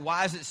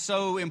Why is it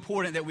so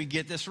important that we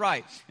get this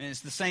right? And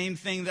it's the same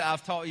thing that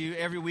I've taught you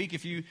every week.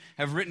 If you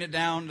have written it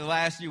down the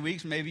last few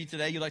weeks, maybe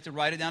today you'd like to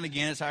write it down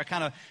again. It's our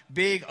kind of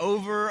big,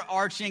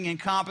 overarching,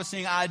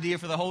 encompassing idea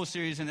for the whole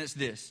series, and it's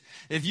this.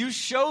 If you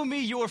show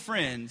me your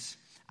friends,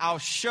 I'll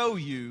show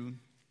you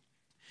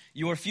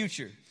your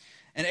future.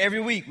 And every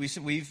week,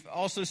 we've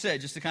also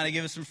said, just to kind of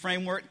give us some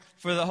framework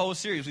for the whole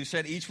series, we've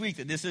said each week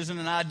that this isn't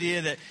an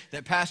idea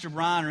that Pastor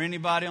Brian or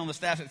anybody on the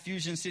staff at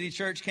Fusion City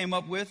Church came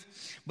up with,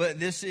 but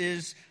this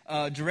is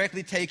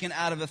directly taken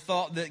out of a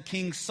thought that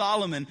King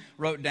Solomon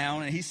wrote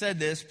down. And he said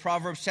this,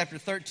 Proverbs chapter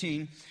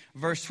 13,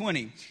 verse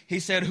 20. He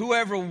said,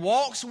 "Whoever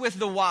walks with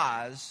the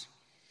wise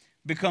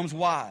becomes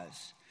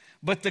wise,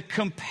 but the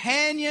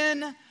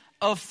companion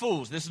of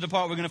fools," this is the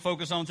part we're going to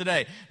focus on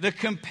today, "the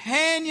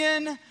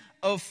companion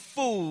of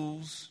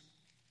fools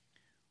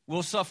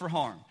will suffer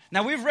harm."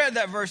 Now, we've read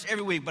that verse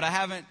every week, but I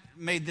haven't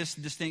made this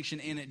distinction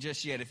in it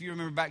just yet. If you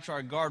remember back to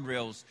our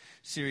Guardrails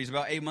series,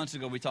 about 8 months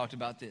ago, we talked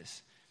about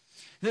this.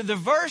 The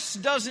verse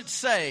doesn't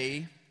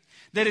say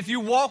that if you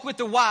walk with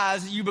the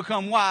wise, you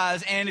become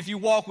wise, and if you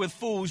walk with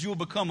fools, you'll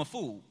become a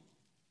fool.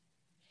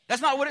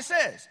 That's not what it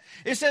says.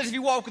 It says if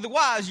you walk with the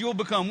wise, you'll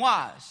become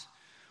wise.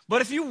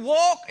 But if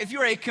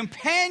you're a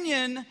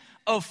companion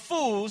of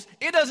fools,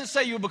 it doesn't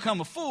say you'll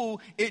become a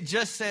fool. It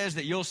just says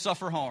that you'll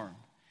suffer harm.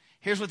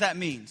 Here's what that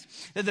means.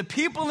 That the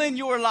people in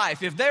your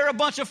life, if they're a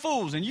bunch of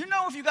fools, and you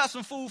know if you got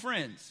some fool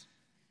friends,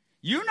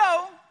 you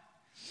know,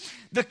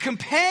 the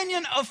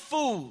companion of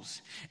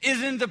fools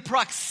is in the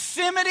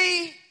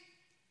proximity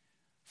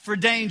for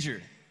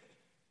danger.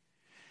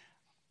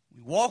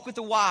 We walk with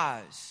the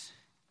wise,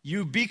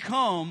 you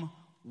become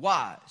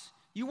wise.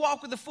 You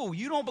walk with a fool,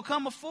 you don't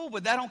become a fool,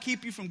 but that don't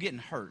keep you from getting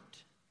hurt.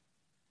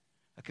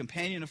 A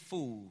companion of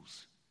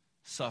fools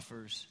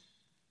suffers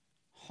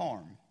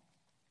harm.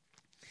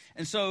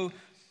 And so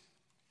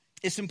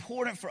it's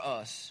important for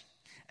us,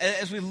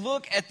 as we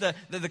look at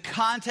the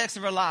context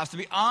of our lives, to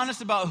be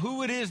honest about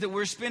who it is that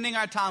we're spending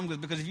our time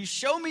with. Because if you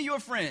show me your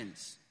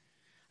friends,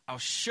 I'll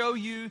show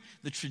you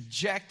the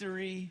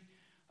trajectory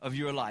of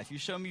your life. You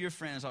show me your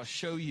friends, I'll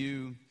show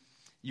you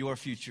your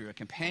future. A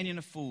companion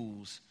of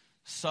fools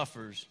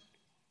suffers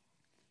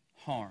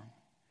harm.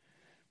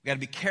 We've got to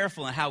be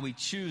careful in how we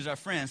choose our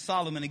friends.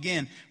 Solomon,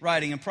 again,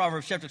 writing in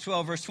Proverbs chapter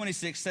 12, verse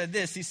 26, said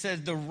this. He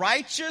said, "The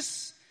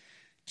righteous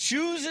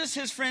chooses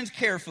his friends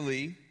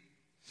carefully,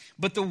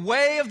 but the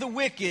way of the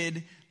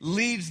wicked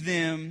leads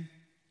them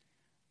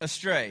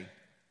astray."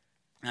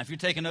 Now, if you're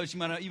taking notes, you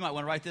might want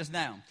to write this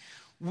down.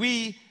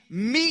 We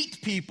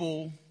meet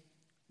people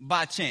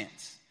by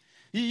chance.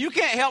 You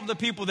can't help the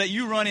people that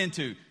you run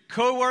into.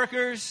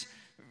 Co-workers,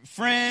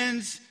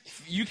 friends.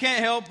 You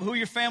can't help who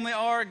your family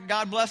are.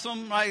 God bless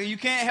them. Right? You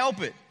can't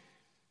help it.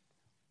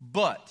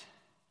 But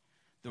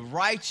the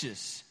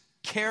righteous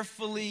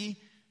carefully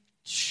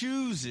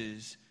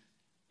chooses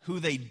who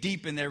they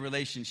deepen their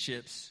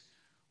relationships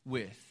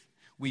with.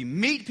 We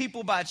meet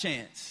people by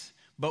chance,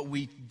 but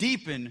we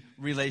deepen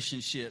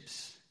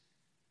relationships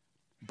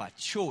by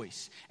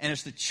choice. And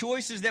it's the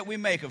choices that we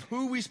make of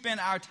who we spend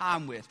our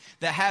time with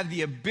that have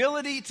the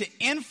ability to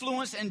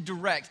influence and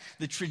direct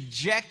the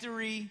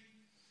trajectory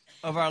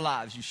of our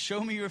lives. You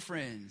show me your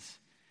friends,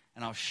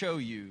 and I'll show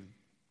you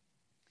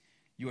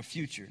your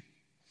future.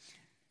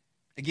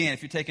 Again,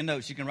 if you're taking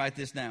notes, you can write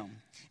this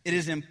down. It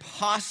is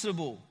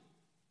impossible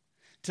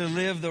to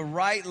live the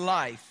right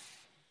life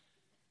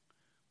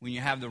when you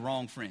have the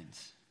wrong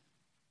friends.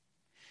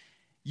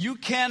 You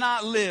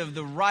cannot live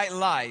the right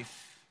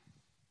life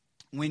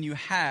when you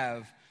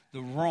have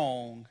the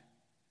wrong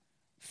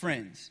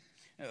friends.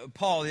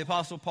 Paul, the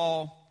Apostle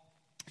Paul,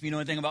 if you know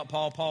anything about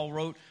Paul, Paul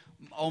wrote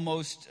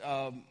almost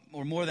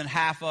or more than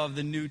half of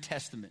the New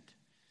Testament.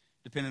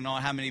 Depending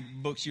on how many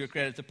books you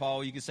accredit to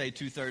Paul, you could say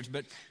 2/3,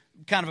 but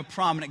kind of a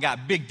prominent guy,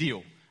 big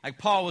deal. Like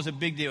Paul was a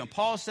big deal. And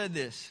Paul said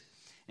this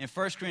in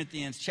 1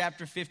 Corinthians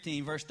chapter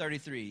 15, verse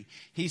 33.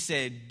 He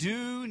said,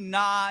 "Do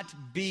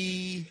not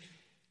be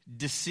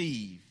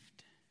deceived.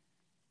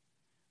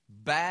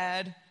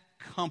 Bad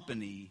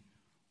company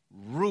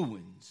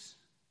ruins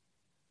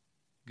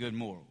good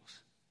morals."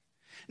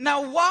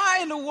 Now, why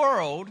in the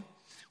world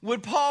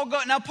would Paul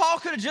go? Now, Paul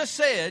could have just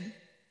said,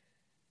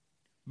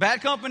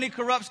 bad company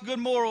corrupts good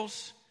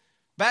morals.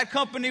 Bad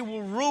company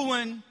will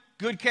ruin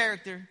good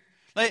character.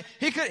 Like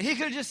he could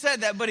have just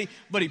said that, but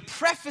he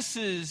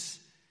prefaces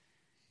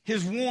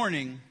his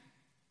warning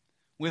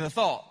with a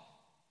thought.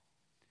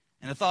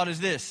 And the thought is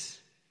this: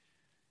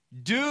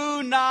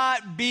 do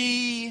not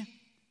be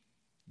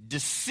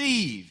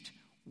deceived.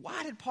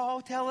 Why did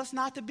Paul tell us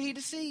not to be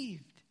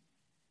deceived?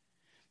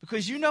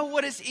 Because you know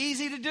what it's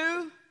easy to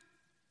do?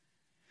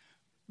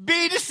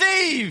 Be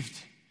deceived.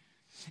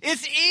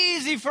 It's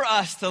easy for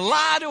us to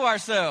lie to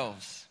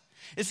ourselves.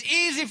 It's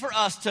easy for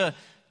us to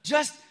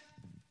just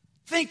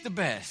think the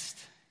best.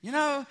 You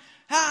know,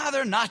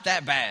 they're not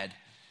that bad.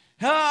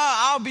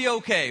 I'll be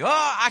okay.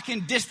 I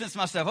can distance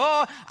myself.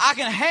 I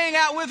can hang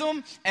out with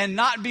them and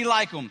not be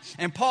like them.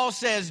 And Paul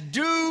says,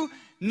 do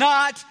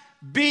not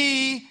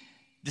be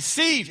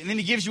deceived. And then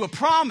he gives you a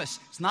promise.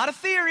 It's not a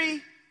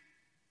theory.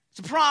 It's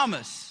a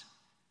promise.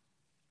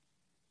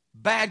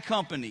 Bad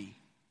company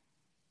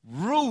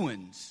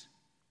ruins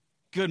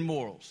good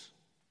morals.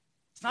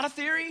 It's not a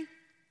theory.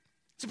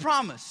 It's a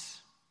promise.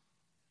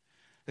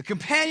 The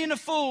companion of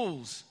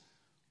fools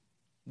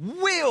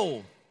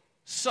will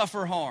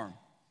suffer harm.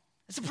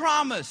 It's a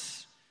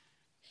promise.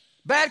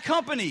 Bad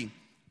company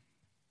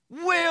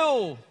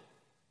will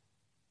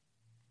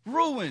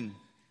ruin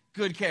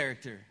good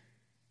character.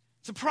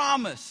 It's a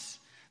promise.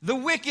 The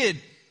wicked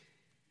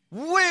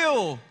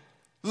will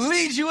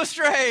lead you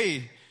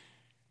astray.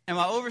 Am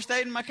I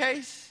overstating my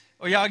case?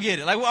 Or y'all get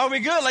it? Like, are we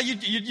good? Like,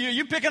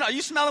 you picking up?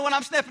 You smelling what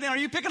I'm stepping in? Are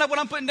you picking up what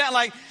I'm putting down?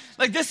 Like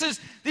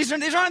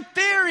these aren't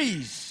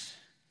theories.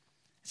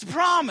 It's a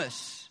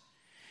promise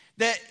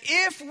that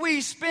if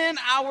we spend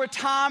our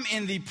time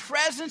in the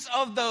presence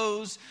of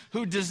those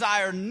who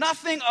desire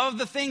nothing of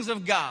the things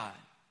of God,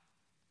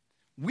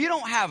 we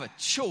don't have a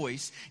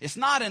choice. It's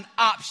not an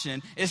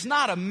option. It's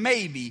not a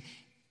maybe.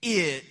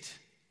 It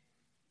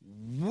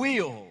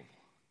will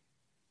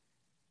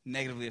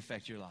negatively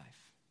affect your life.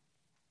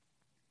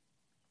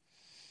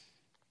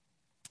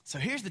 So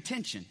here's the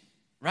tension,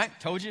 right?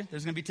 Told you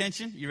there's going to be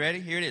tension. You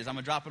ready? Here it is. I'm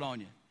going to drop it on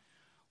you.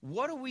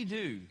 What do we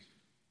do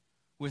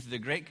with the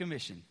Great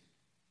Commission?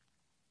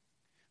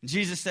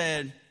 Jesus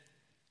said,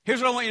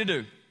 here's what I want you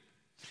to do.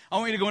 I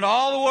want you to go into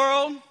all the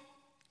world.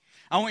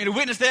 I want you to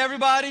witness to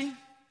everybody.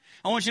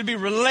 I want you to be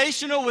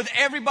relational with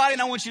everybody,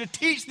 and I want you to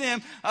teach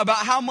them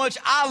about how much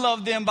I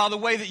love them by the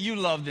way that you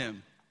love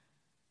them.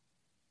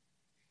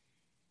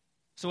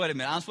 So wait a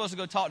minute. I'm supposed to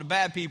go talk to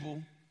bad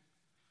people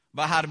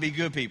about how to be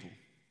good people.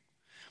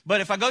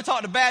 But if I go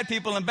talk to bad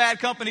people and bad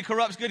company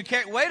corrupts good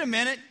character, wait a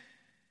minute.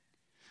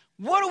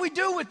 What do we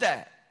do with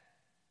that?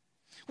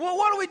 Well,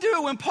 what do we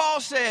do when Paul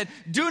said,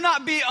 do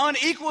not be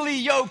unequally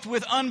yoked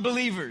with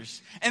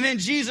unbelievers? And then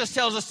Jesus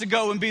tells us to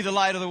go and be the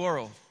light of the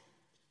world.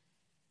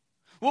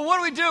 Well, what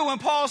do we do when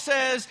Paul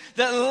says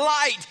that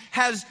light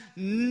has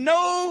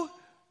no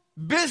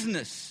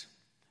business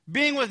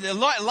being with it?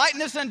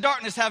 Lightness and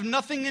darkness have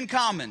nothing in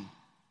common.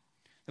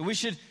 That we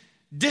should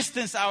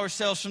distance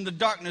ourselves from the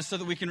darkness so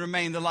that we can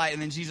remain the light.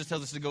 And then Jesus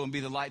tells us to go and be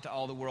the light to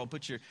all the world.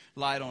 Put your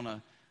light on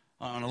a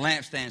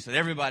lampstand so that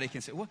everybody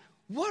can see. What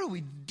do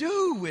we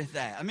do with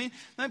that? I mean,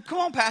 come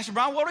on, Pastor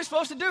Brian, what are we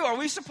supposed to do? Are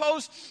we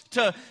supposed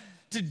to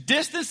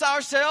distance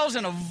ourselves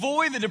and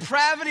avoid the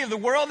depravity of the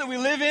world that we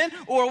live in?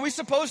 Or are we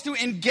supposed to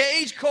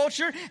engage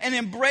culture and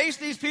embrace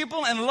these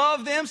people and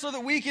love them so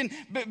that we can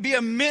be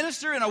a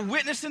minister and a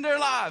witness in their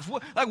lives?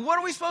 What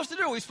are we supposed to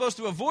do? Are we supposed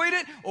to avoid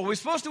it, or are we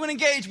supposed to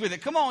engage with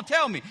it? Come on,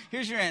 tell me.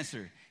 Here's your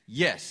answer.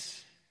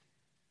 Yes.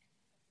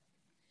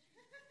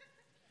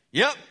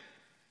 Yep.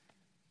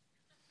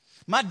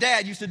 My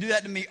dad used to do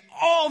that to me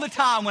all the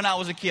time when I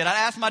was a kid. I'd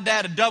ask my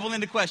dad a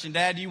double-ended question.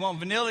 Dad, do you want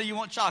vanilla or you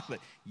want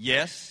chocolate?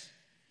 Yes.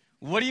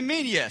 What do you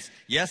mean, yes?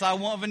 Yes, I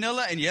want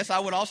vanilla, and yes, I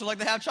would also like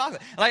to have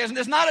chocolate. Like,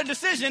 it's not a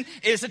decision,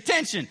 it's a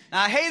tension.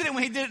 Now, I hated it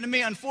when he did it to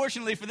me.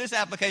 Unfortunately, for this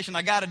application,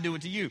 I got to do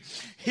it to you.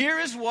 Here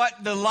is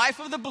what the life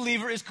of the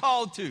believer is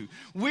called to.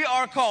 We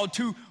are called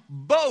to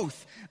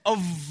both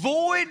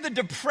avoid the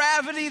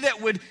depravity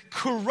that would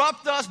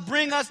corrupt us,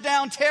 bring us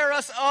down, tear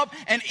us up,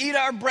 and eat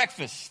our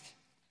breakfast.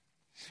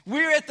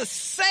 We're at the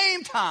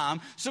same time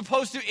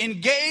supposed to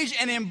engage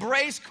and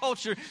embrace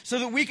culture so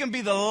that we can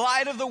be the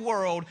light of the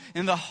world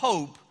and the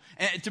hope,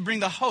 and to bring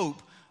the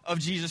hope of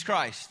Jesus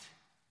Christ.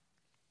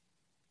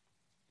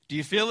 Do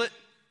you feel it?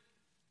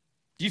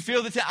 Do you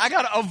feel I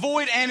got to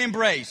avoid and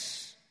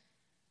embrace.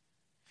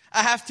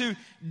 I have to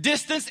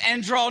distance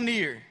and draw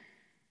near.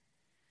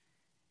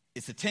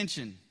 It's a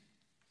tension.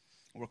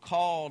 We're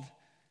called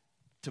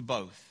to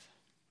both.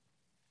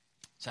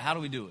 So how do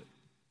we do it?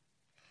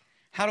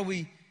 How do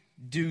we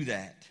do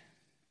that?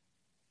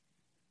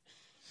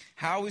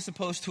 How are we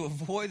supposed to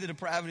avoid the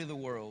depravity of the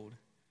world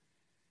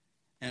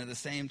and at the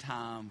same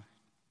time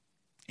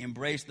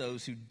embrace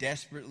those who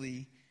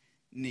desperately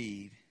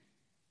need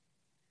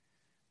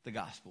the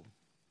gospel?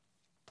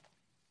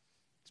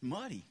 It's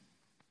muddy.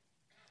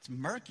 It's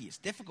murky. It's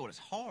difficult. It's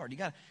hard.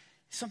 It's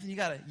something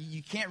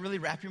you can't really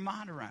wrap your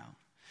mind around.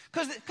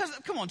 Because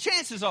come on,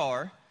 chances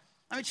are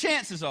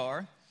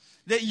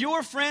that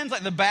your friends,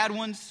 like the bad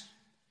ones,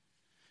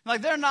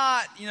 like they're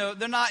not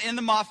in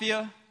the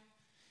mafia.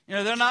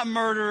 They're not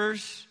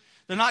murderers.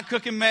 They're not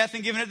cooking meth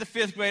and giving it to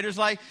fifth graders.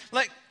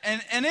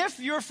 And if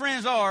your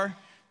friends are,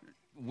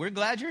 we're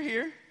glad you're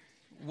here.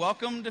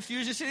 Welcome to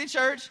Fusion City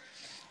Church.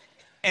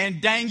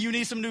 And dang, you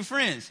need some new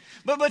friends.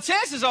 But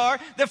chances are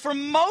that for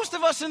most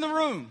of us in the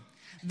room,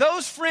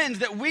 those friends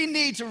that we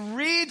need to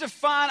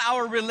redefine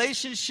our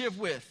relationship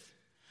with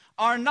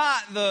are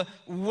not the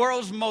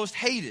world's most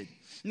hated.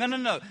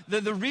 No.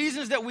 The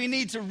reasons that we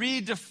need to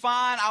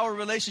redefine our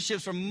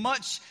relationships are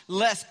much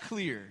less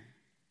clear.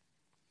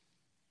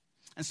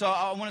 And so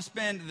I want to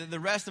spend the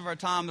rest of our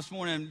time this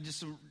morning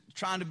just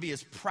trying to be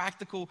as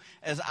practical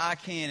as I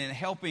can in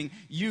helping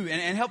you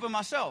and helping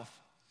myself.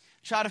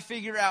 Try to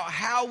figure out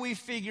how we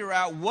figure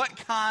out what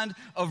kind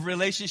of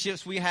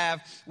relationships we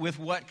have with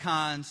what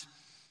kinds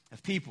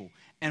of people.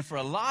 And for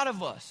a lot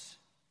of us,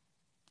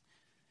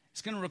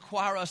 it's going to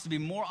require us to be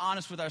more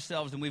honest with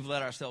ourselves than we've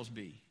let ourselves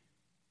be.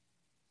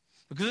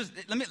 Because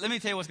let me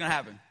tell you what's going to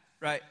happen,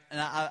 right?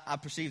 And I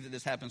perceive that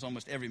this happens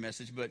almost every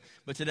message, but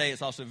today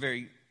it's also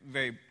very,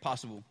 very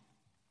possible.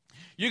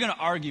 You're going to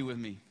argue with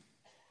me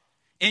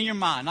in your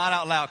mind, not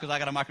out loud because I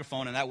got a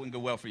microphone and that wouldn't go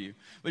well for you.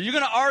 But you're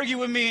going to argue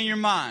with me in your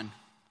mind,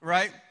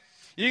 right?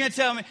 You're going to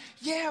tell me,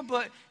 yeah,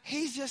 but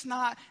he's just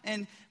not,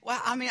 and well,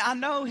 I mean, I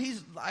know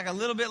he's like a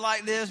little bit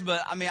like this,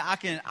 but I mean, I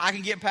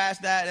can get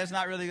past that. That's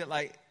not really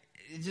like,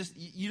 it just,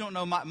 you don't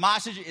know, my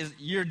situation is,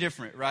 you're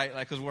different, right?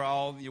 Like, because we're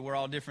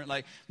all different.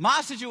 Like,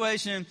 my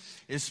situation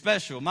is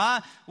special.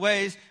 My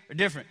ways are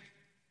different.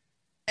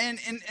 And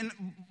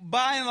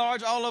by and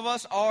large, all of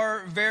us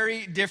are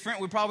very different.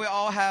 We probably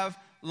all have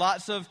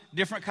lots of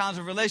different kinds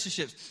of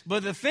relationships.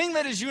 But the thing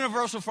that is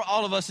universal for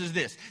all of us is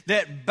this,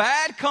 that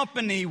bad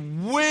company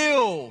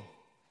will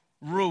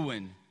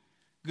ruin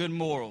good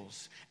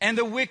morals. And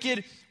the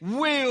wicked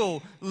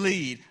will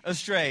lead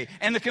astray.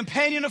 And the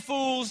companion of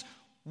fools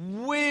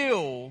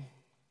will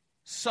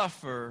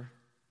suffer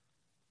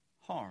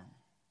harm.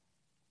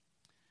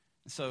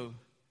 And so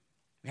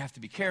we have to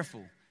be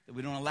careful that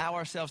we don't allow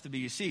ourselves to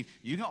be deceived.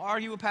 You can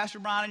argue with Pastor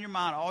Brian in your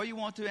mind all you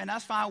want to, and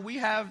that's fine.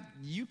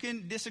 You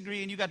can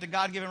disagree, and you got the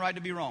God-given right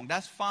to be wrong.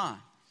 That's fine.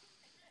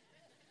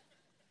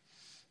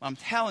 I'm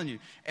telling you,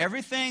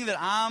 everything that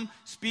I'm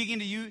speaking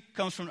to you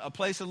comes from a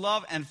place of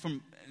love and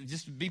from,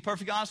 just to be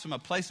perfectly honest, from a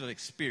place of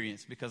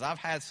experience, because I've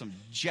had some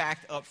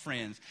jacked up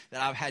friends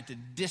that I've had to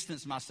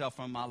distance myself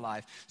from my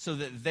life so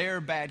that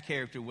their bad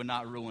character would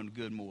not ruin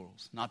good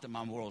morals. Not that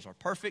my morals are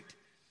perfect,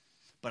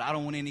 but I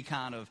don't want any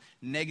kind of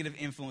negative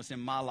influence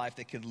in my life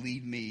that could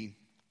lead me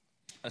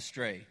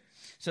astray.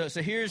 So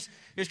here's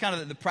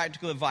kind of the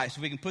practical advice.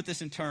 We can put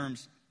this in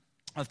terms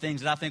of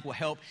things that I think will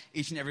help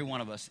each and every one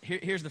of us.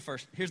 Here's the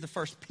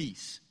first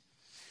piece.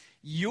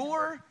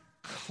 Your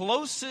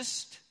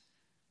closest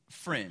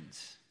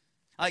friends,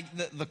 like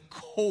the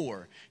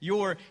core,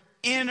 your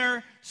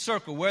inner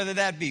circle, whether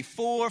that be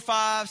 4,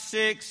 5,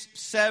 6,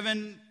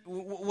 7,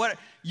 what,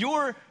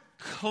 your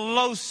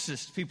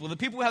closest people, the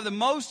people who have the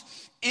most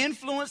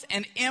influence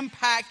and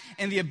impact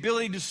and the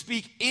ability to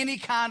speak any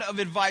kind of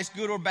advice,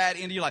 good or bad,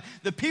 into your life.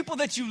 The people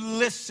that you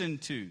listen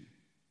to,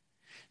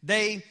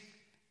 they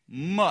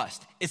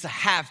must. It's a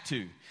have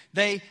to.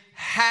 They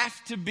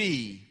have to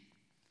be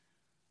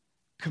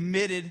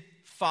committed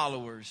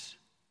followers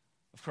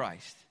of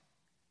Christ.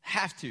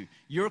 Have to.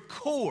 Your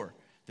core,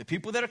 the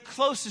people that are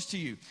closest to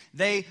you,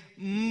 they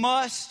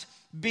must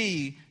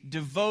be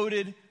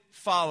devoted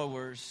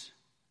followers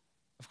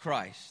of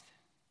Christ.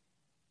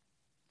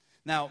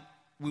 Now,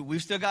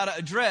 we've still got to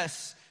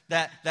address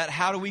that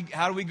how do we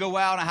go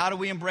out and how do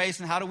we embrace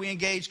and how do we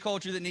engage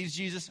culture that needs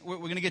Jesus? We're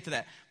going to get to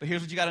that. But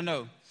here's what you got to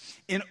know.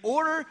 In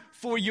order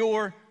for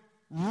your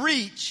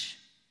reach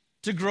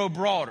to grow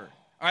broader,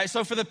 all right,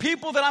 so for the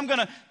people that I'm going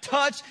to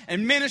touch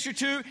and minister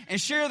to and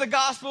share the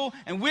gospel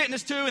and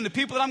witness to, and the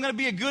people that I'm going to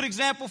be a good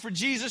example for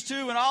Jesus to,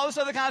 and all this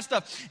other kind of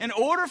stuff, in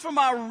order for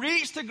my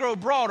reach to grow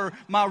broader,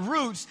 my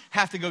roots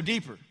have to go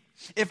deeper.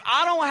 If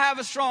I don't have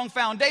a strong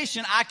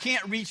foundation, I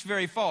can't reach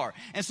very far.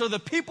 And so the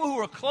people who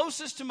are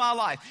closest to my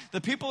life,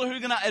 the people who are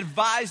going to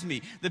advise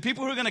me, the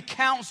people who are going to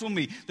counsel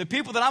me, the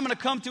people that I'm going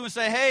to come to and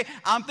say, hey,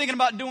 I'm thinking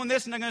about doing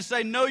this, and they're going to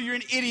say, no, you're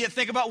an idiot.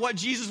 Think about what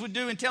Jesus would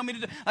do and tell me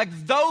to do. Like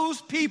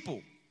those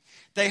people,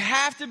 they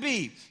have to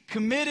be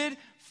committed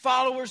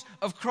followers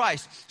of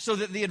Christ so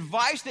that the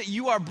advice that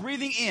you are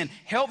breathing in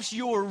helps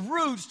your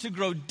roots to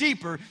grow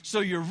deeper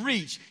so your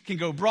reach can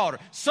go broader.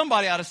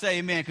 Somebody ought to say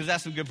amen, because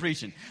that's some good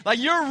preaching. Like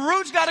your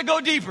roots got to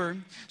go deeper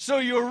so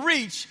your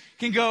reach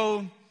can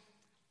go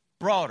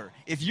broader.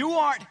 If you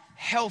aren't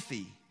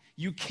healthy,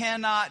 you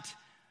cannot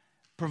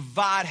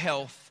provide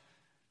health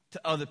to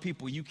other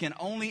people. You can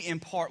only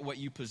impart what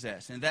you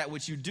possess, and that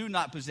which you do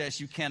not possess,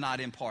 you cannot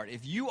impart.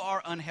 If you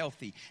are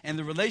unhealthy and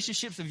the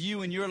relationships of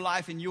you and your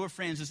life and your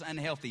friends is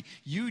unhealthy,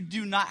 you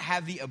do not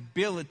have the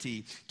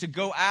ability to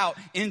go out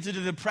into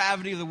the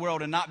depravity of the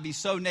world and not be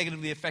so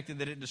negatively affected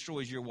that it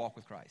destroys your walk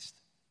with Christ.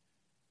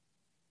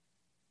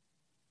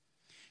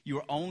 You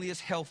are only as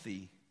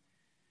healthy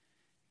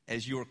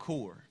as your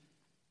core.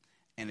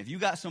 And if you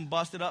got some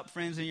busted up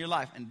friends in your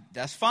life, and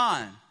that's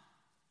fine,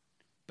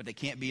 but they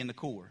can't be in the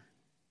core.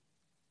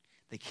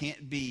 They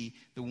can't be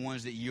the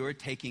ones that you're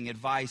taking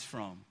advice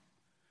from.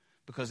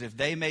 Because if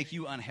they make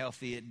you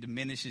unhealthy, it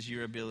diminishes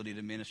your ability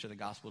to minister the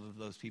gospel to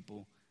those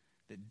people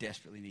that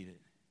desperately need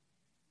it.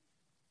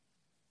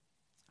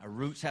 Our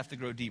roots have to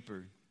grow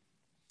deeper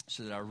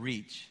so that our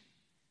reach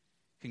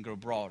can grow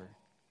broader.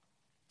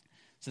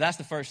 So that's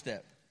the first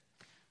step.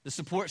 The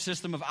support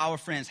system of our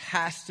friends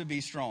has to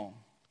be strong.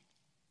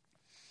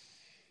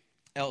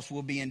 Else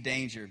we'll be in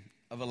danger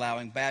of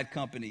allowing bad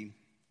company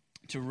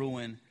to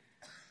ruin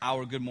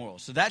our good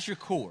morals. So that's your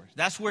core.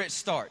 That's where it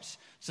starts.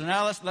 So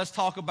now let's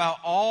talk about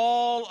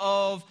all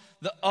of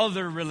the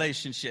other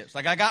relationships.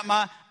 Like I got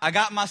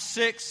my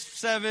 6,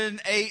 7,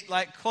 8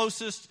 like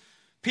closest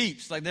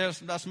peeps. Like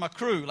that's my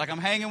crew. Like I'm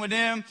hanging with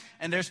them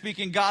and they're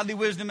speaking godly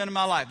wisdom into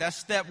my life. That's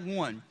step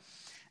one.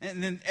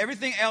 And then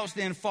everything else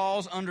then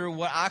falls under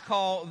what I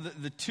call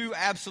the two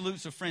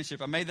absolutes of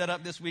friendship. I made that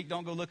up this week.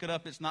 Don't go look it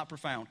up. It's not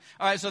profound.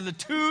 All right, so the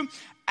two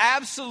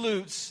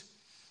absolutes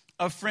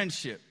of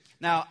friendship.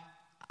 Now,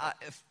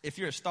 if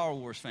you're a Star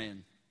Wars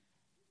fan,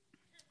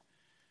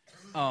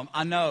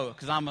 I know,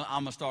 because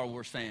I'm a Star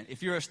Wars fan.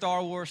 If you're a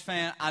Star Wars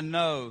fan, I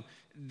know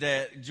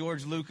that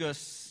George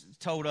Lucas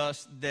told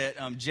us that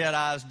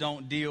Jedis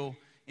don't deal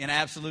in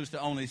absolutes,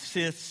 that only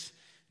Siths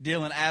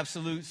deal in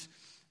absolutes.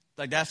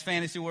 Like, that's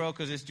fantasy world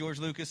because it's George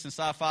Lucas and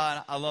sci-fi,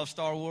 and I love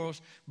Star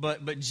Wars.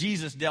 But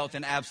Jesus dealt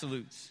in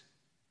absolutes.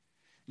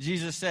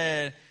 Jesus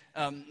said,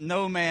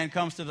 no man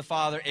comes to the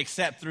Father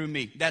except through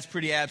me. That's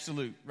pretty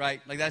absolute,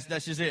 right? Like,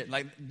 that's just it.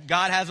 Like,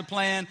 God has a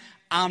plan.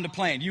 I'm the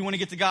plan. You want to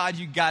get to God,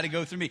 you got to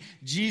go through me.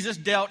 Jesus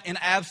dealt in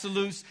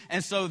absolutes,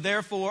 and so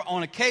therefore,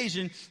 on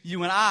occasion,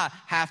 you and I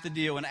have to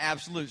deal in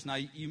absolutes. Now,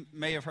 you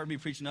may have heard me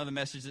preach another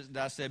message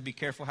that I said, be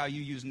careful how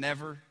you use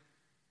never,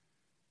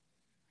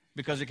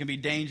 because it can be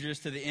dangerous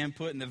to the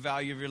input and the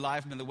value of your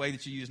life and the way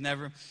that you use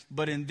never.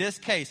 But in this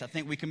case, I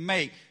think we can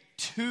make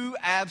two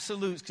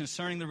absolutes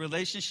concerning the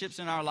relationships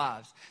in our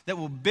lives that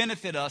will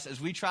benefit us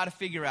as we try to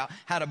figure out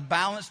how to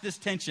balance this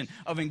tension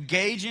of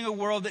engaging a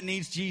world that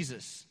needs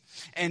Jesus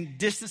and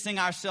distancing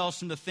ourselves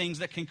from the things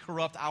that can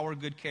corrupt our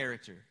good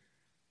character.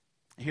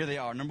 Here they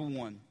are. Number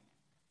one,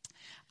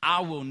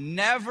 I will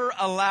never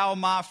allow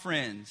my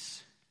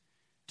friends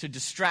to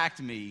distract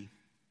me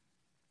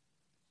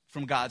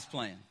from God's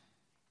plan.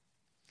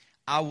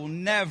 I will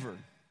never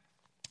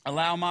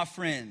allow my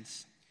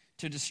friends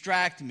to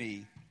distract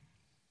me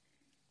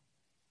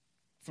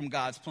from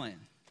God's plan.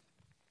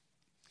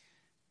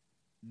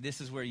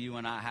 This is where you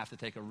and I have to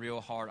take a real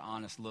hard,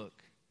 honest look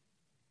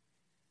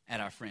at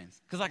our friends.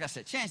 Because like I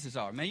said, chances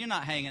are you're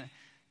not hanging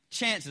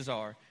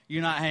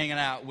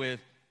out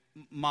with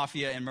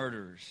mafia and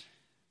murderers.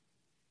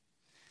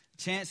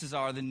 Chances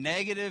are the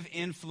negative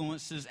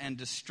influences and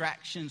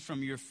distractions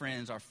from your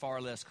friends are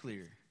far less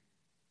clear.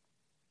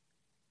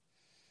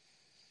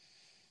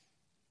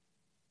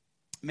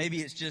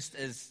 Maybe it's just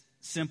as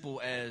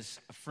simple as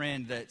a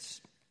friend that's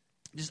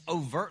just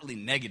overtly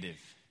negative.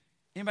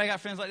 Anybody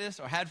got friends like this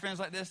or had friends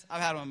like this?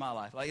 I've had them in my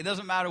life. Like, it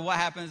doesn't matter what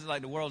happens,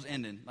 like the world's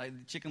ending,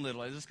 like Chicken Little,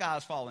 like the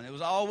sky's falling. It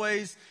was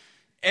always,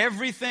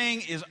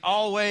 everything is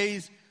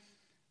always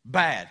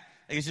bad.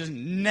 Like, it's just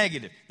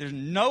negative. There's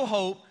no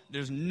hope.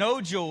 There's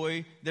no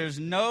joy. There's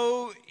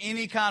no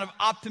any kind of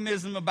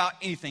optimism about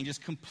anything.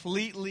 Just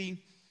completely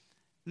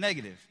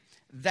negative.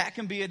 That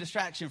can be a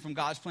distraction from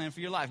God's plan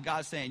for your life.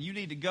 God's saying you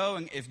need to go,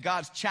 and if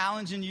God's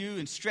challenging you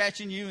and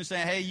stretching you and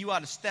saying, hey, you ought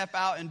to step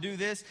out and do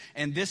this,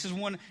 and this is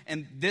one,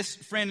 and this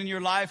friend in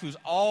your life who's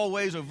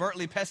always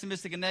overtly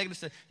pessimistic and negative,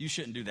 says, you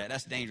shouldn't do that.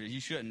 That's dangerous.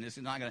 You shouldn't. This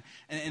is not going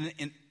to.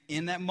 And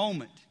in that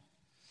moment,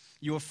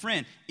 your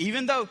friend,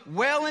 even though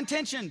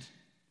well-intentioned,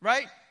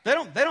 right? They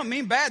don't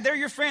mean bad. They're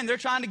your friend. They're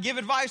trying to give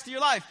advice to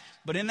your life.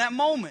 But in that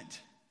moment,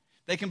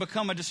 they can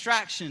become a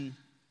distraction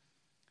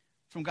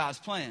from God's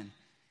plan.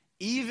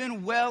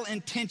 Even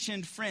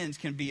well-intentioned friends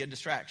can be a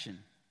distraction.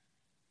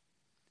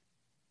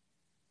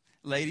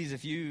 Ladies,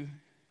 if you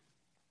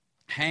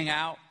hang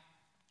out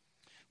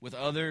with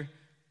other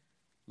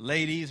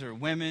ladies or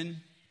women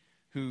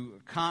who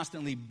are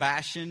constantly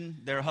bashing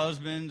their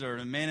husbands or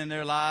the men in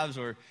their lives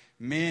or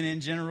men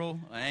in general,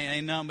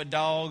 ain't nothing but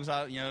dogs.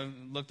 I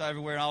looked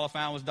everywhere and all I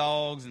found was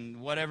dogs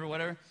and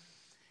whatever.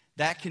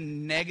 That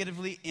can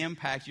negatively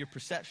impact your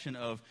perception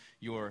of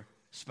your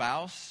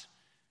spouse,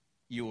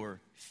 your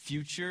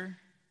future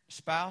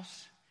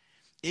spouse.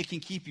 It can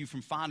keep you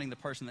from finding the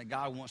person that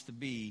God wants to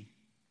be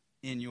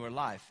in your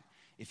life.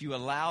 If you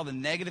allow the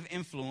negative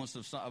influence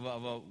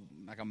of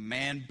a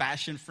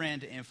man-bashing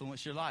friend to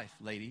influence your life,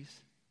 ladies.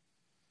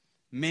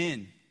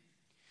 Men,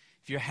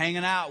 if you're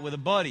hanging out with a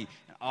buddy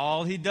and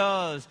all he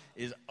does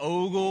is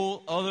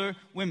ogle other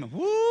women.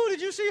 Woo,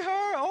 did you see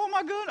her? Oh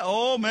my goodness.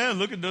 Oh man,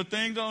 look at the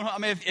things on her. I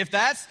mean, if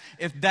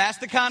that's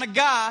the kind of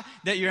guy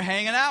that you're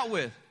hanging out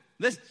with,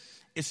 listen,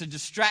 it's a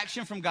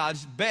distraction from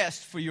God's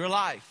best for your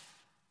life.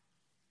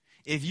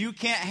 If you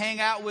can't hang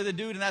out with a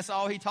dude and that's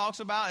all he talks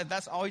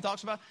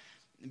about,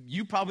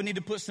 you probably need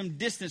to put some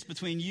distance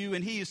between you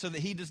and he so that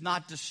he does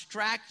not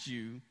distract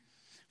you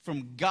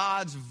from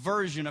God's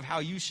version of how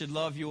you should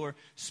love your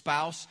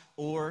spouse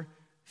or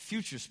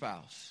future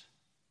spouse.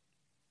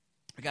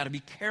 We got to be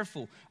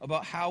careful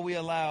about how we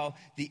allow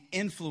the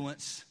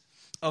influence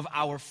of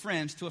our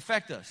friends to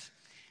affect us.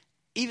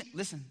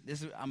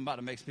 I'm about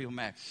to make some people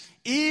mad.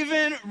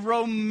 Even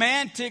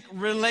romantic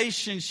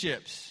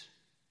relationships.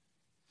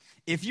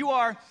 If you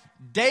are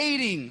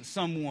dating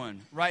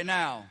someone right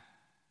now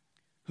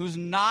who's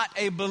not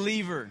a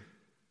believer,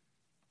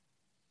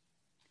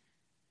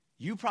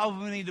 you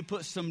probably need to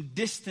put some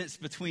distance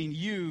between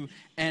you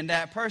and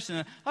that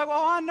person. Like,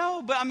 well, I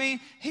know, but I mean,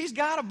 he's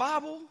got a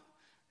Bible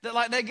that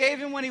like they gave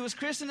him when he was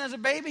christened as a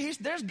baby.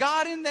 There's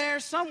God in there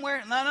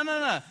somewhere.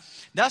 No.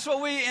 That's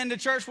what we in the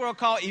church world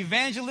call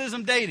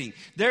evangelism dating.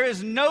 There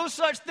is no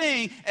such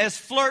thing as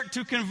flirt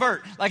to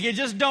convert. Like, it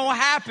just don't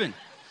happen.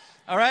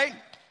 All right?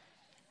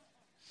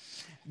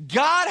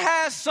 God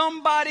has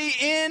somebody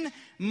in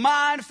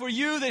mind for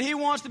you that he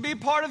wants to be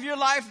part of your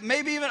life,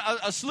 maybe even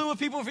a slew of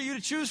people for you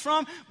to choose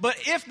from. But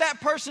if that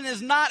person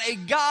is not a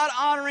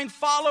God-honoring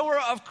follower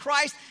of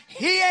Christ,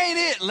 he ain't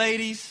it,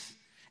 ladies.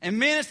 And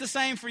men, it's the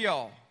same for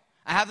y'all.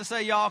 I have to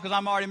say y'all because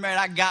I'm already married.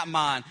 I got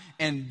mine,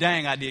 and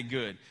dang, I did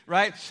good,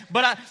 right?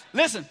 But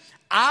listen,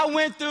 I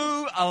went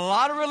through a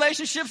lot of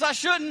relationships I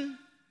shouldn't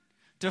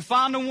to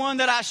find the one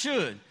that I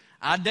should.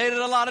 I dated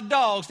a lot of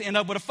dogs to end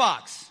up with a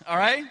fox, all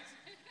right?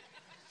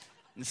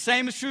 And the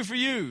same is true for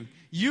you.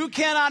 You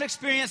cannot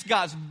experience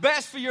God's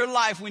best for your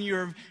life when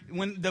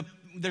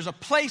there's a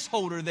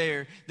placeholder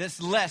there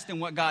that's less than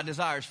what God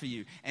desires for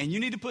you. And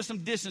you need to put some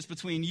distance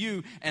between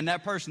you and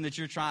that person that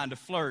you're trying to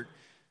flirt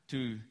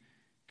to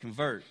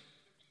convert.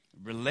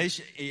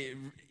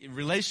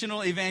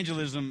 Relational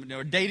evangelism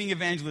or dating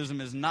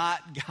evangelism is not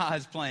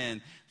God's plan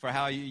for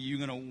how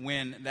you're going to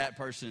win that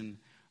person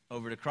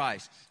over to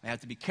Christ. We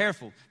have to be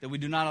careful that we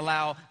do not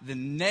allow the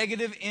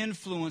negative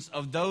influence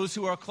of those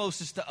who are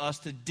closest to us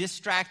to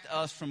distract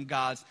us from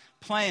God's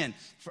plan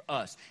for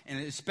us. And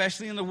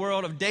especially in the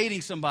world of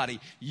dating somebody,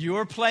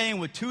 you're playing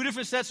with two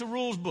different sets of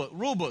rule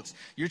books.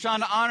 You're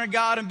trying to honor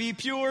God and be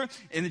pure,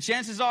 and the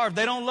chances are if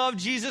they don't love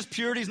Jesus,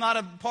 purity is not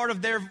a part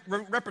of their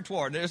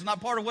repertoire. It's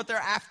not part of what they're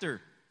after.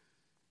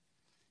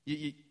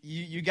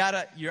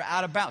 You're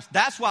out of bounds.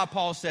 That's why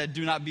Paul said,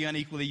 do not be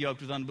unequally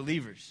yoked with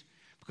unbelievers.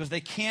 Because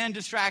they can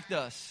distract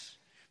us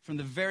from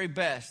the very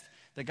best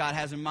that God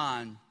has in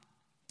mind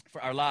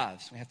for our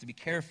lives. We have to be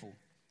careful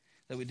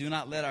that we do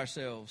not let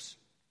ourselves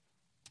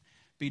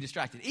be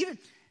distracted. Even,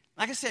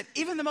 like I said,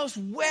 even the most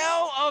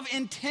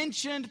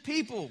well-intentioned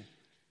people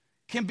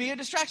can be a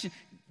distraction.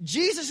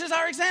 Jesus is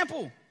our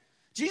example.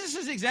 Jesus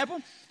is the example.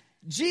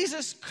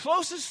 Jesus'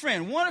 closest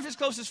friend, one of his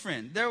closest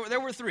friends,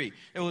 there were three.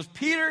 It was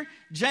Peter,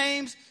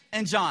 James,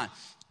 and John.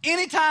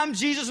 Anytime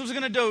Jesus was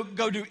going to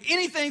go do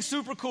anything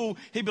super cool,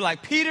 he'd be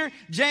like, Peter,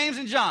 James,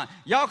 and John,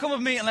 y'all come with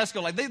me and let's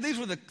go. Like these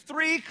were the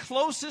three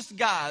closest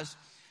guys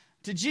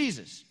to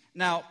Jesus.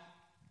 Now,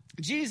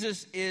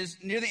 Jesus is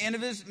near the end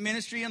of his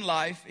ministry and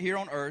life here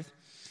on earth,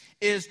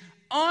 is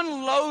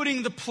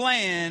unloading the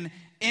plan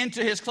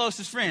into his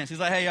closest friends. He's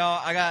like, hey,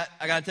 y'all, I got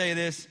to tell you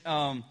this.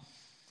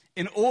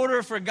 In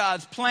order for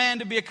God's plan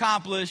to be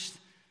accomplished,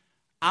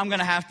 I'm going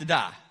to have to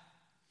die.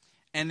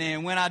 And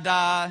then when I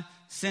die,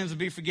 sins will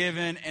be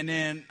forgiven, and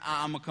then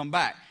I'm going to come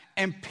back.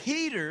 And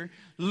Peter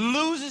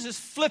loses his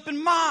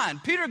flipping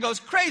mind. Peter goes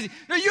crazy.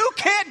 No, you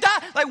can't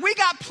die. Like, we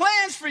got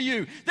plans for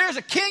you. There's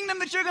a kingdom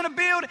that you're going to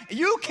build.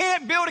 You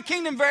can't build a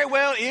kingdom very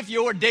well if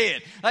you're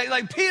dead.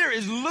 Like Peter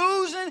is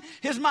losing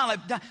his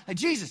mind. Like,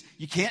 Jesus,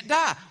 you can't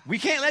die. We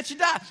can't let you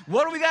die.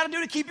 What do we got to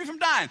do to keep you from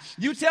dying?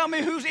 You tell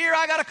me whose ear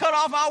I got to cut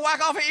off, I'll whack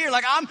off an ear.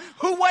 Like,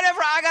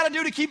 whatever I got to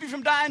do to keep you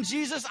from dying,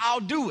 Jesus, I'll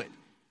do it.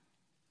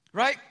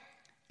 Right?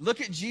 Look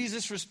at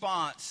Jesus'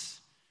 response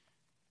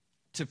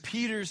to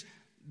Peter's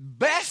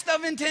best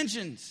of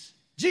intentions.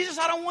 Jesus,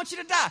 I don't want you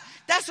to die.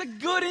 That's a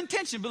good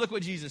intention. But look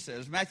what Jesus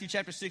says. Matthew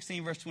chapter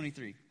 16, verse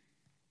 23.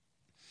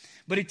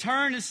 But he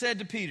turned and said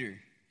to Peter,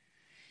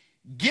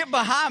 get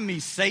behind me,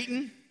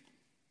 Satan.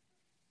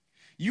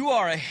 You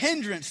are a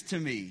hindrance to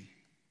me.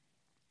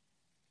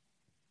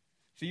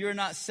 For you are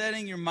not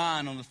setting your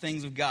mind on the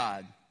things of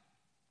God,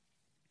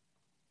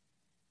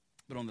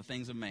 but on the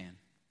things of man.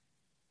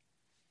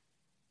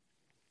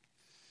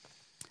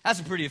 That's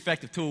a pretty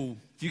effective tool.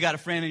 If you got a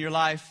friend in your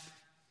life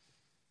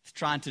that's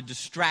trying to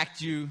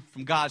distract you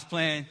from God's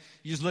plan,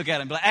 you just look at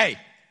him and be like, hey,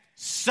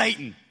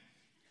 Satan,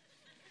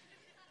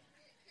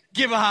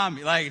 get behind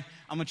me. Like,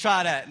 I'm going to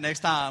try that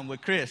next time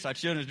with Chris, our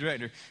children's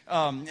director.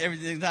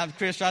 Every time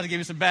Chris tries to give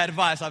me some bad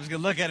advice, I'm just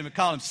going to look at him and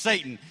call him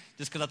Satan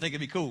just because I think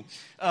it'd be cool.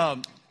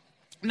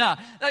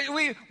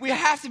 We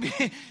have to be.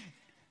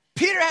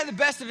 Peter had the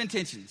best of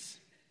intentions.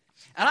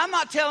 And I'm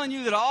not telling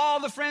you that all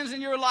the friends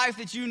in your life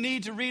that you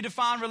need to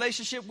redefine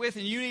relationship with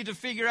and you need to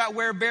figure out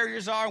where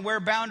barriers are and where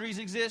boundaries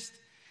exist,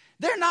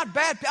 they're not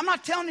bad. I'm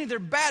not telling you they're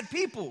bad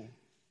people.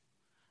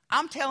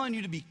 I'm telling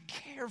you to be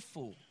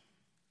careful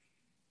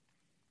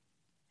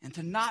and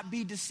to not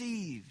be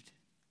deceived.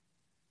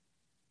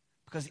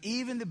 Because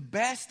even the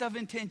best of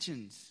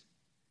intentions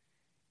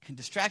can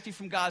distract you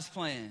from God's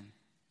plan,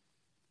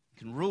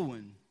 can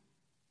ruin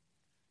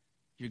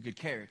your good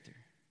character.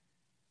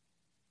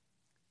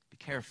 Be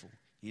careful.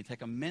 You need to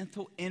take a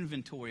mental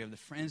inventory of the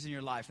friends in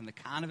your life and the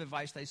kind of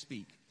advice they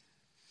speak.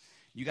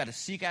 You got to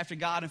seek after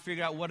God and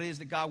figure out what it is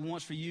that God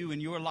wants for you in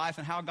your life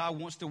and how God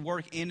wants to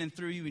work in and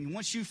through you. And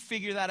once you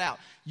figure that out,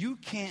 you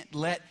can't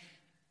let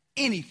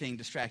anything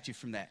distract you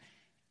from that,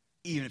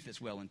 even if it's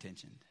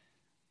well-intentioned.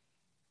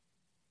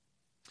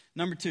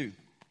 Number 2,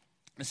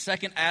 the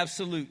second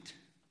absolute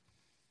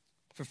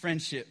for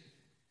friendship.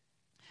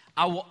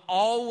 I will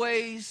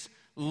always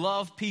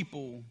love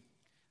people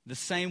the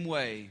same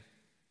way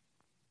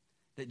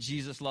that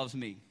Jesus loves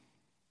me.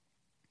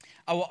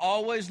 I will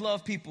always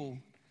love people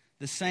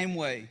the same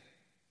way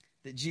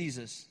that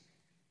Jesus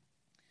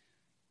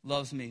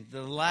loves me.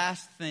 The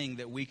last thing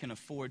that we can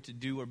afford to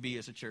do or be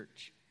as a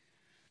church,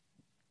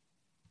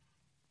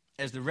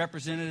 as the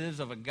representatives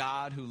of a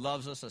God who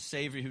loves us, a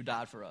Savior who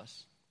died for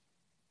us,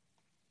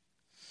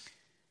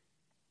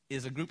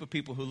 is a group of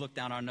people who look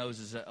down our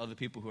noses at other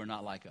people who are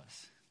not like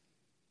us.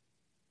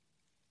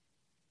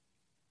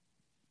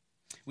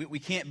 We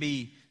can't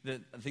be, I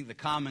think the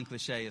common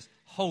cliche is,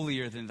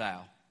 holier than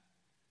thou.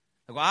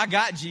 Like, well, I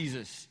got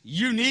Jesus.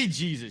 You need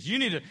Jesus. You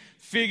need to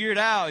figure it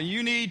out.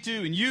 You need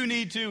to, and you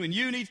need to, and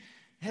you need.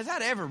 Has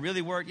that ever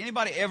really worked?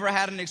 Anybody ever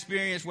had an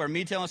experience where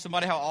me telling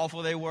somebody how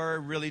awful they were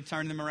really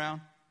turned them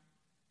around?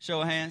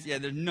 Show of hands. Yeah,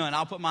 there's none.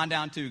 I'll put mine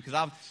down too,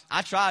 because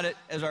I tried it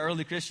as an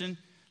early Christian.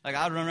 Like,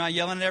 I'd run around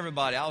yelling at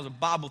everybody. I was a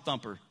Bible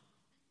thumper.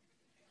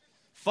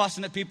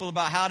 Fussing at people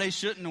about how they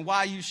shouldn't and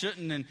why you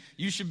shouldn't and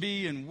you should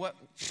be and what.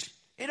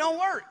 It don't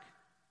work.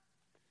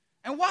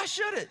 And why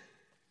should it?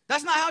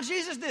 That's not how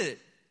Jesus did it.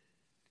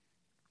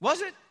 Was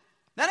it?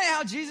 That ain't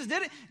how Jesus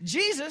did it.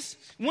 Jesus,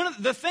 one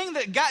of the thing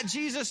that got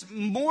Jesus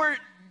more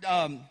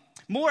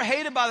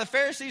hated by the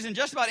Pharisees than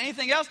just about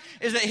anything else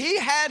is that he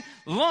had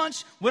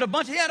lunch with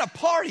he had a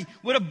party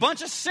with a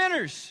bunch of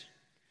sinners.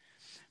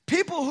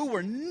 People who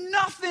were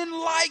nothing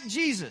like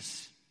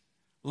Jesus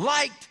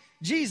liked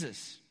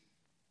Jesus.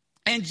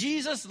 And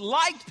Jesus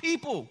liked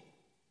people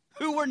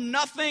who were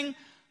nothing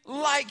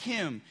like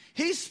him.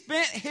 He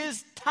spent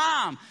his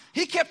time.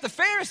 He kept the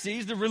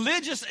Pharisees, the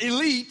religious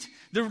elite,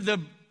 the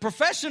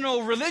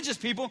professional religious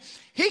people,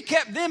 he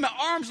kept them at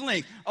arm's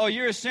length. Oh,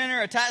 you're a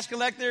sinner, a tax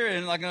collector,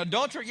 and like an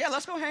adulterer? Yeah,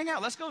 let's go hang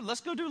out. Let's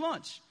go do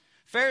lunch.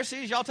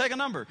 Pharisees, y'all take a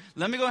number.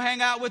 Let me go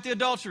hang out with the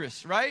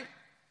adulteress, right?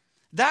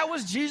 That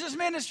was Jesus'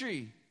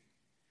 ministry.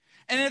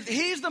 And if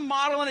he's the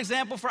model and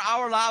example for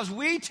our lives,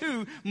 we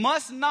too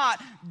must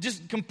not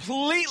just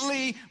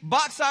completely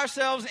box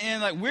ourselves in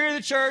like, we're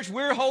the church,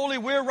 we're holy,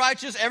 we're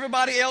righteous,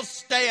 everybody else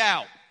stay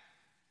out.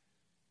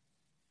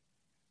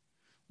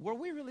 Were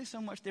we really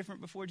so much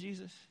different before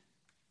Jesus?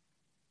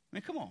 I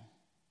mean, come on.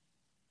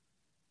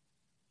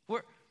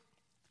 Were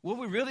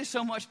we really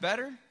so much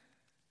better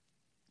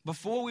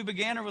before we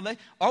began a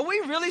relationship? Are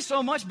we really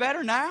so much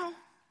better now?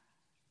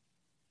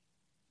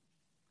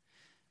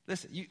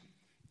 Listen,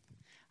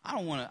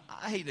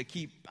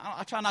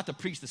 I try not to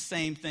preach the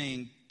same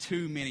thing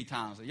too many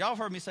times. Y'all have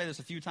heard me say this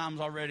a few times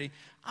already.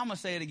 I'm going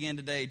to say it again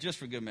today just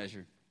for good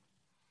measure.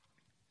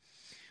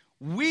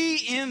 We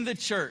in the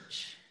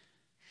church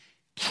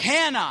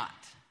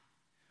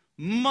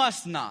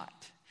must not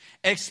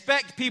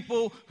expect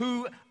people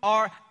who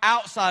are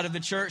outside of the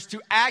church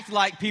to act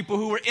like people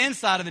who are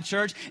inside of the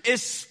church,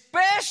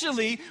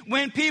 especially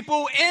when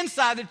people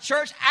inside the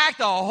church act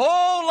a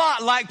whole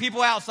lot like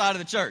people outside of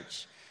the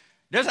church.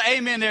 There's an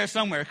amen there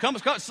somewhere. Come,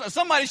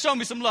 somebody show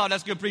me some love.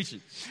 That's good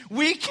preaching.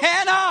 We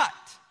cannot,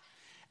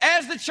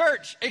 as the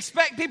church,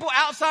 expect people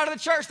outside of the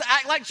church to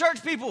act like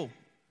church people,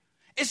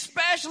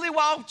 especially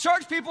while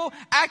church people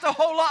act a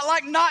whole lot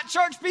like not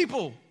church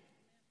people.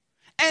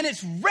 And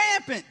it's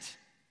rampant.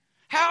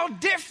 How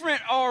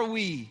different are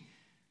we,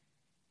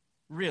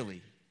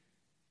 really?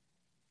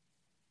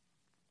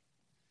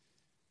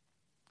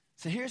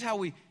 So here's how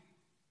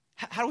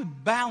do we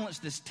balance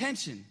this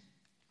tension?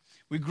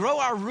 We grow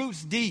our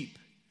roots deep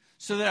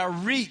so that our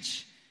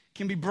reach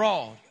can be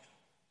broad.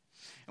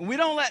 And we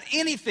don't let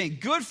anything,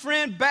 good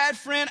friend, bad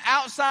friend,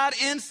 outside,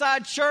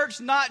 inside,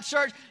 church, not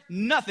church,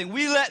 nothing.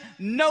 We let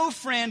no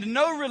friend,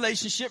 no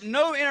relationship,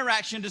 no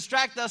interaction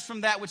distract us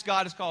from that which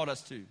God has called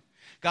us to.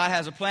 God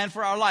has a plan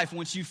for our life.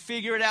 Once you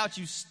figure it out,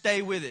 you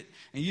stay with it.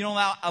 And you don't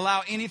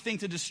allow anything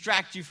to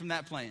distract you from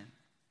that plan.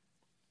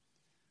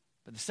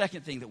 But the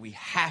second thing that we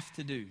have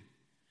to do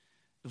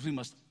is we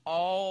must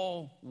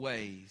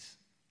always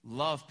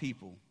love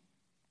people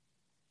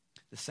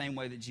the same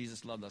way that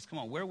Jesus loved us. Come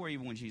on, where were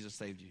you when Jesus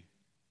saved you?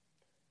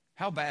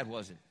 How bad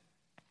was it?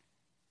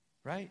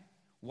 Right?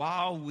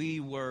 While we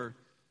were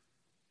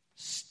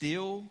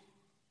still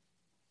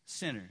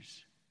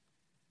sinners,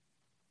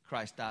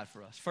 Christ died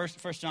for us.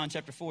 First John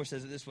chapter 4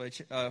 says it this way.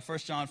 1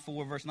 John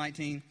 4 verse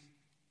 19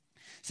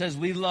 says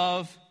we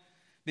love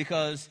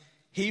because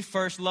he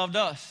first loved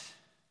us.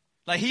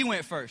 Like he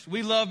went first.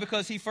 We love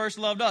because he first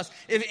loved us.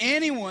 If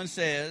anyone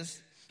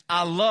says,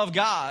 I love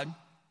God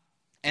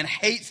and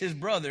hates his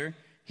brother,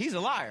 he's a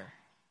liar.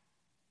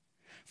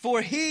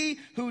 For he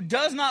who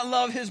does not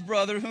love his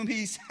brother whom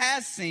he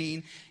has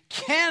seen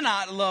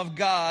cannot love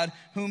God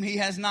whom he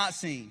has not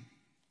seen.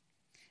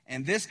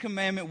 And this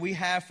commandment we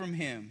have from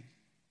him: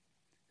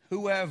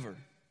 whoever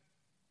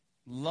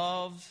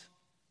loves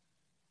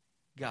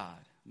God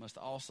must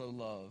also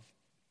love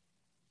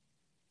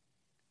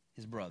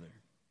his brother.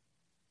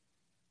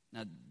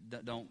 Now,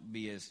 don't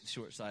be as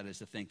short-sighted as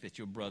to think that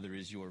your brother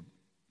is your,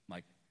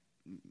 like,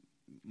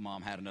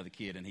 mom had another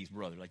kid and he's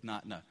brother. Like, no.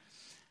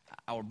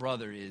 Our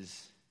brother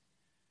it's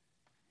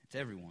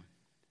everyone.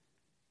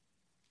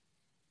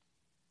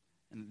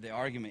 And the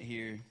argument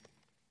here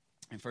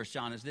in 1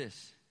 John is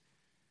this: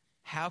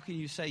 how can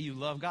you say you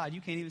love God?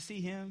 You can't even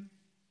see him.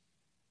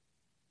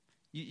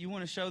 You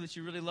want to show that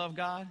you really love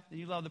God? Then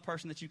you love the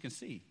person that you can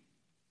see.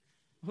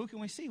 Who can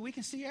we see? We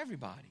can see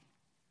everybody.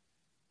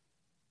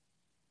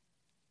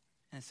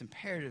 And it's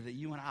imperative that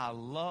you and I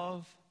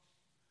love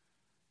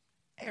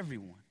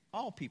everyone,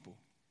 all people,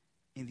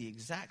 in the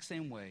exact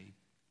same way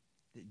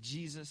that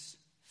Jesus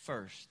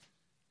first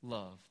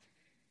loved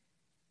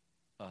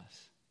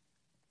us.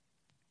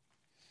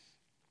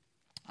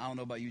 I don't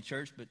know about you,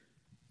 church, but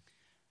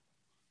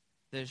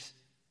this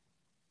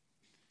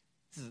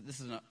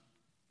is an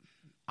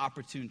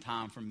opportune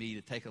time for me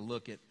to take a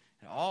look at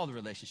all the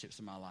relationships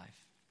in my life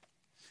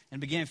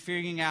and begin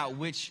figuring out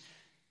which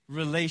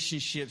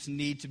relationships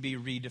need to be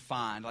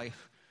redefined. Like,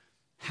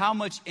 how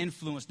much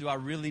influence do I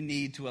really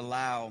need to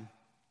allow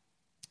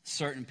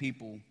certain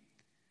people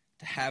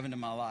to have into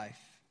my life?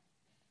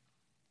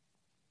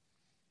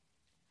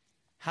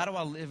 How do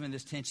I live in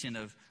this tension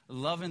of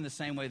loving the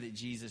same way that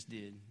Jesus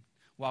did,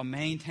 while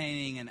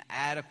maintaining an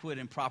adequate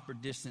and proper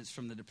distance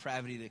from the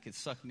depravity that could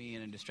suck me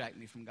in and distract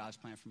me from God's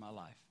plan for my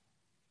life?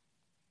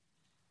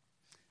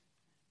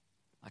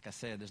 Like I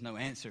said, there's no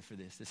answer for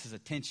this. This is a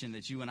tension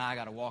that you and I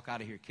got to walk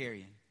out of here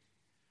carrying.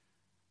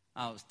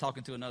 I was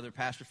talking to another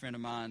pastor friend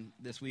of mine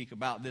this week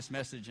about this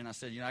message, and I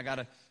said,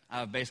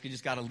 I basically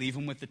just got to leave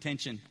them with the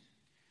tension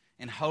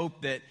and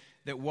hope that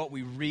what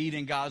we read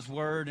in God's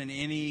Word and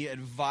any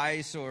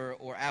advice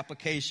or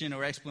application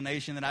or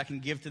explanation that I can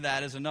give to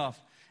that is enough.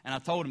 And I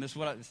told him, I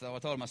told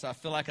him, I said, I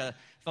feel like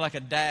a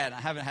dad. I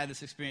haven't had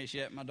this experience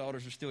yet. My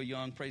daughters are still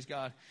young, praise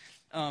God.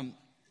 I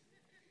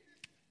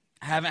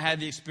haven't had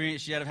the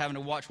experience yet of having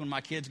to watch when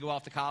my kids go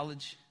off to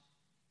college.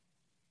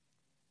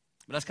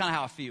 But that's kind of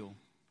how I feel.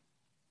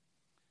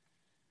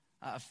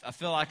 I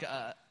feel like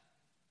I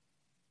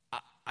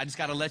just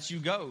got to let you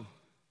go.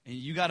 And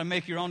you got to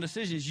make your own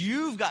decisions.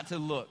 You've got to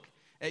look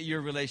at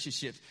your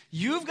relationships.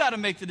 You've got to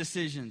make the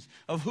decisions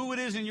of who it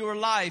is in your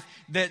life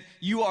that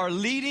you are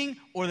leading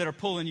or that are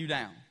pulling you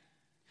down.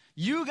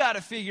 You got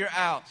to figure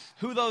out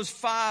who those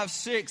 5,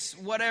 6,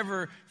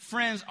 whatever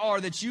friends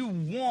are that you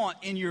want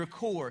in your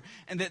core,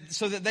 and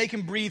so that they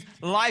can breathe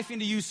life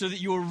into you so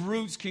that your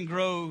roots can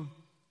grow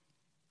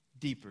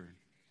deeper.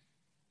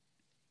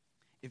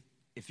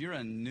 If you're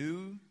a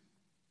new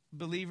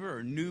believer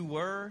or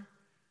newer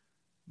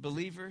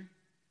believer,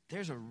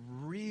 there's a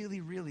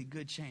really, really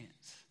good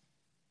chance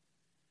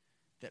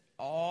that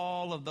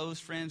all of those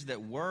friends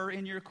that were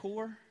in your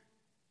core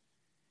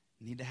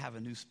need to have a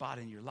new spot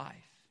in your life.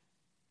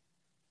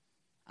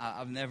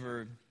 I've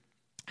never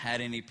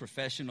had any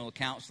professional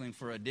counseling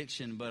for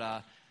addiction,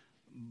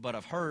 but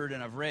I've heard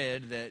and I've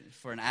read that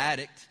for an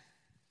addict,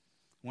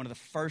 one of the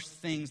first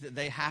things that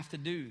they have to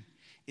do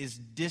is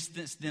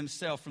distance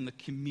themselves from the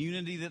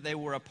community that they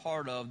were a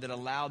part of that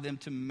allowed them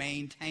to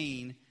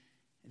maintain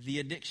the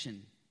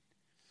addiction.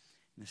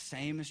 And the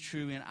same is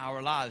true in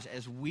our lives.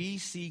 As we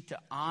seek to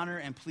honor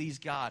and please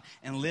God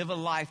and live a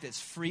life that's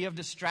free of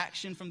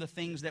distraction from the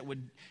things that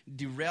would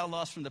derail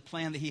us from the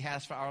plan that He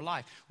has for our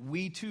life,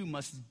 we too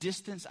must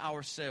distance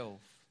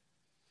ourselves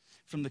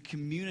from the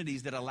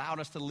communities that allowed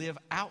us to live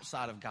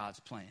outside of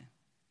God's plan.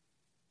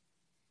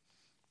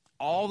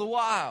 All the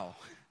while,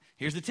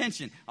 here's the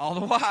tension, all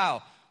the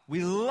while,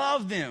 we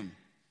love them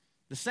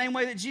the same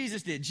way that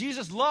Jesus did.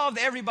 Jesus loved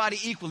everybody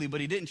equally, but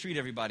He didn't treat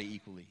everybody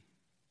equally.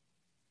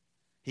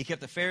 He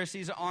kept the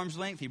Pharisees at arm's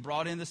length. He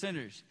brought in the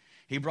sinners.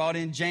 He brought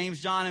in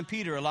James, John, and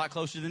Peter a lot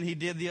closer than He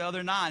did the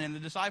other 9 in the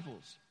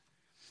disciples.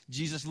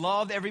 Jesus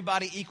loved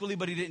everybody equally,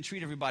 but He didn't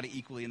treat everybody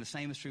equally, and the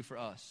same is true for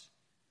us.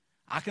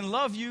 I can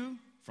love you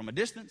from a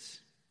distance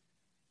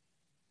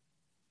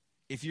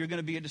if you're going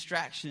to be a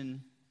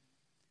distraction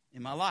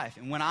in my life.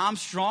 And when I'm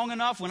strong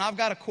enough, when I've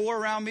got a core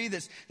around me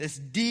that's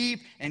deep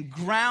and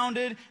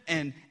grounded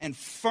and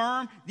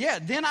firm,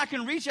 then I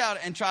can reach out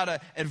and try to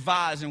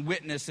advise and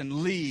witness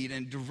and lead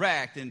and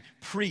direct and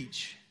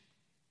preach.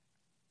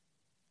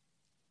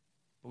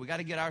 But we got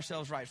to get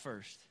ourselves right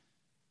first.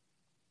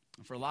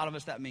 And for a lot of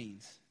us, that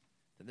means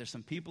that there's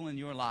some people in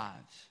your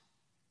lives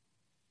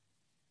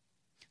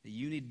that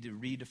you need to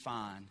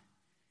redefine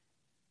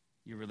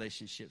your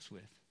relationships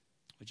with.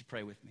 Would you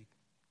pray with me?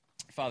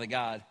 Father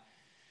God,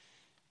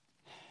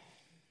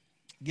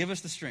 give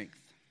us the strength.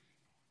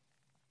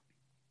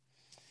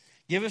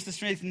 Give us the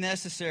strength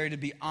necessary to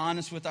be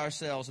honest with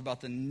ourselves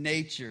about the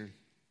nature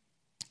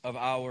of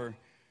our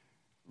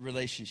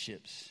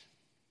relationships.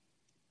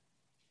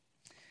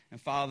 And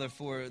Father,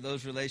 for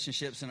those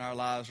relationships in our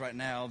lives right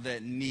now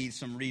that need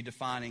some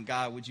redefining,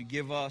 God, would you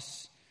give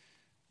us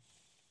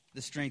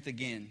the strength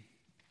again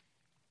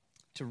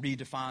to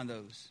redefine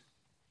those?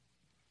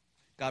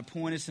 God,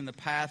 point us in the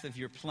path of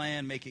your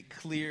plan. Make it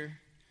clear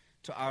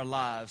to our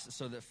lives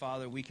so that,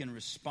 Father, we can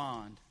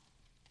respond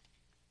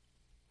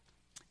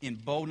in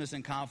boldness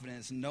and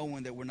confidence,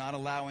 knowing that we're not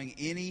allowing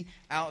any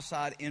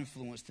outside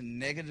influence to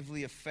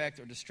negatively affect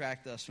or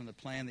distract us from the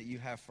plan that you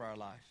have for our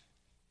life.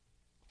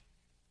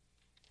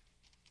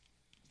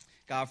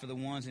 God, for the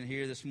ones in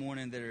here this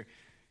morning that are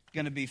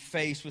going to be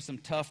faced with some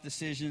tough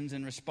decisions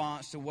in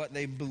response to what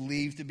they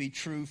believe to be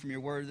true from your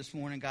word this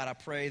morning, God, I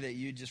pray that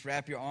you just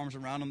wrap your arms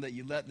around them, that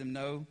you let them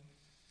know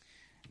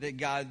that,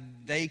 God,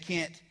 they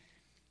can't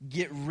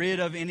get rid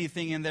of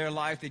anything in their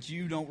life that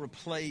you don't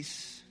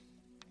replace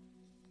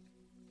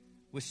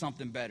with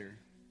something better.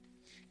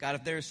 God,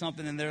 if there is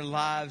something in their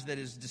lives that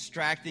is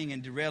distracting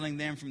and derailing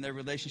them from their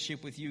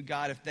relationship with you,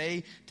 God, if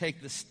they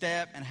take the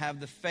step and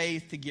have the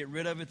faith to get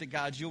rid of it, that,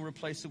 God, you'll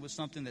replace it with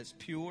something that's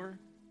pure,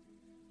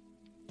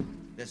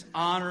 that's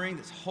honoring,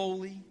 that's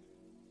holy.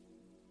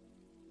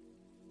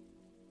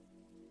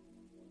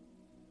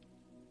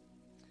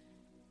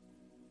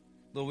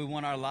 Lord, we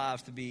want our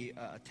lives to be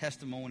a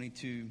testimony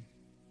to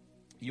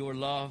your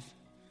love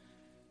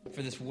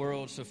for this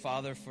world. So,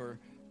 Father, for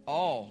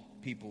all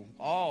people,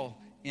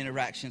 all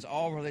interactions,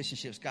 all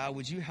relationships, God,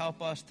 would you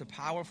help us to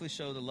powerfully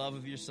show the love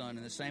of your Son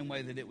in the same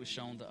way that it was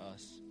shown to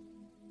us?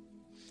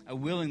 A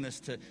willingness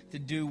to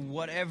do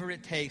whatever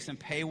it takes and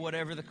pay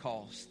whatever the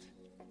cost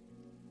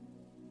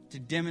to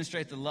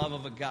demonstrate the love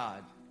of a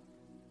God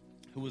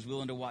who was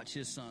willing to watch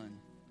his Son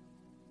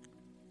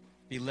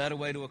be led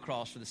away to a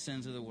cross for the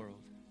sins of the world.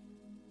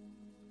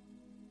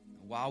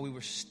 While we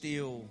were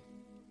still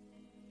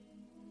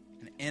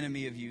an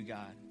enemy of you,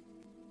 God,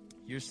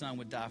 your Son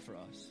would die for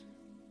us.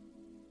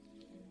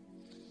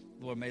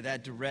 Lord, may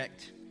that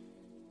direct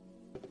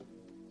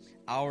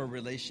our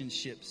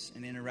relationships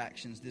and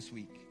interactions this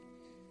week.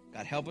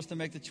 God, help us to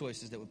make the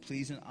choices that would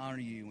please and honor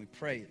you. And we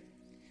pray it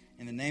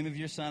in the name of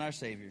your Son, our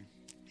Savior.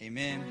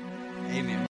 Amen. Amen.